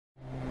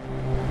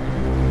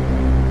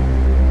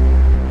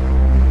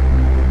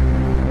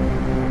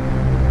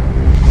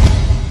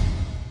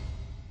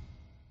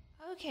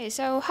Okay,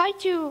 so how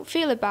do you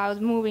feel about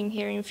moving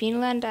here in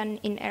Finland and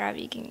in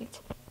EräViikingit?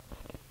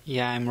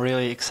 Yeah, I'm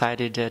really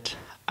excited that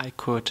I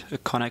could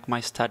connect my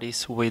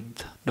studies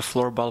with the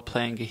floorball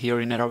playing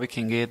here in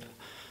EräViikingit,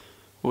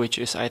 which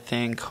is, I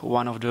think,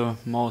 one of the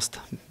most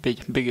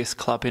biggest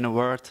club in the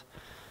world.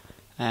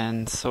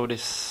 And so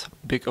this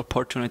big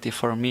opportunity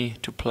for me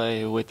to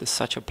play with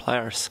such a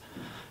players,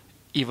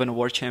 even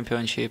World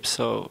Championship.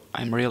 So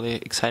I'm really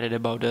excited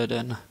about it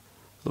and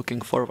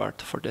looking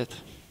forward for that.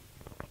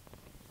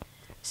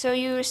 So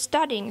you're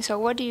studying, so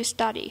what do you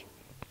study?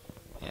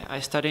 Yeah, I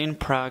study in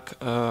Prague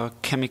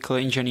chemical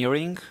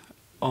engineering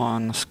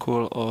on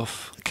School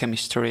of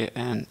Chemistry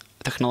and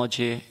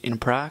Technology in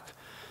Prague.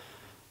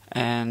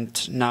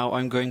 And now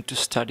I'm going to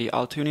study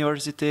Aalto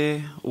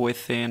University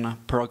within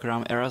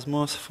program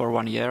Erasmus for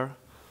 1 year.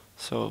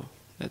 So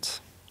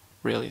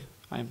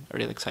I'm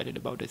really excited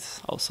about this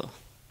also.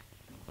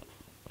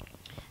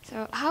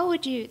 So how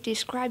would you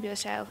describe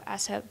yourself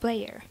as a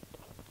player?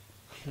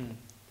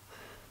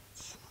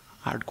 It's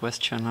a hard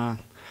question.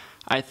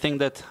 I think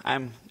that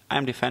I'm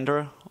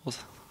defender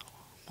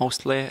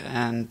mostly,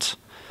 and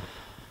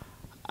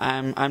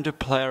I'm the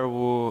player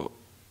who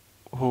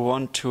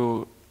want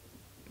to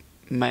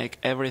make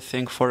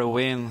everything for a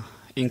win,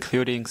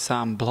 including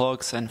some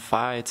blocks and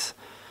fights.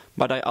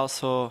 But I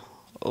also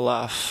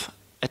love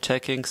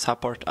attacking,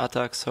 support,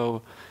 attack.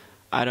 So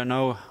I don't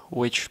know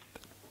which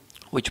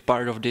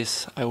part of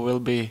this I will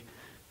be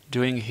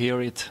doing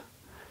here at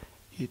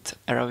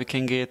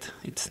EräViikingit.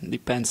 It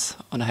depends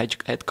on the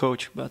head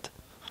coach, but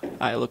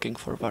I'm looking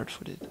forward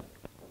for it.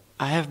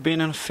 I have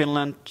been in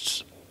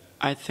Finland,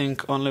 I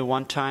think, only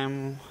one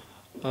time.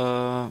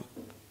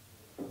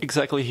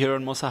 Exactly here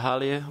in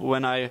Mosahalli,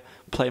 when I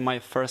play my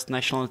first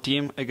national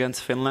team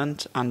against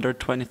Finland under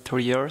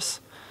 23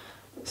 years.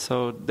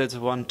 So that's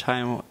one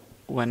time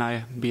when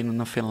I've been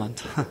in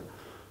Finland.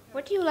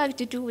 What do you like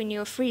to do in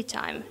your free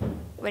time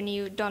when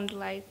you don't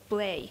like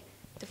play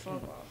the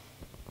floorball?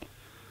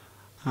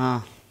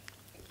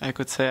 I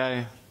could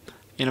say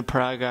in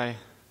Prague I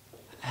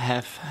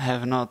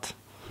have not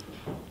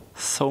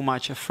so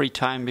much free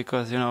time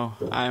because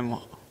I'm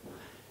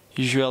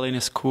usually in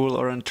a school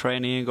or in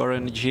training or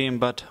in a gym,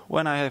 but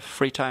when I have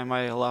free time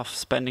I love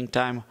spending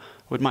time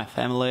with my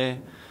family,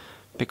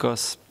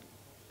 because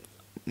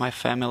my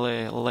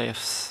family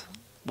lives,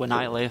 when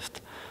I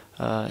lived,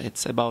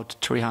 it's about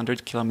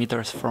 300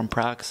 kilometers from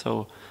Prague,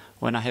 so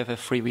when I have a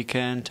free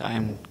weekend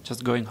I'm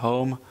just going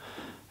home,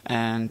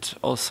 and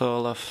also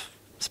love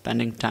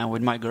spending time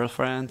with my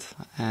girlfriend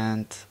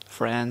and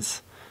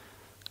friends,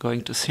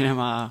 going to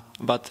cinema.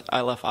 But I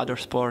love other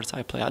sports,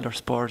 I play other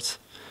sports,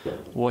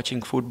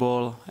 watching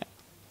football,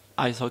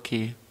 ice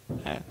hockey,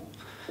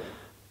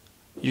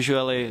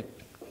 usually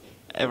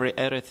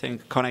everything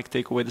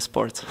connected with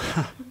sports.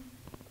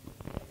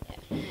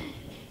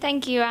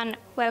 Thank you and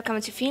welcome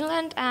to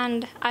Finland,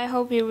 and I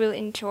hope you will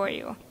enjoy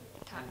your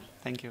time.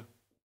 Thank you.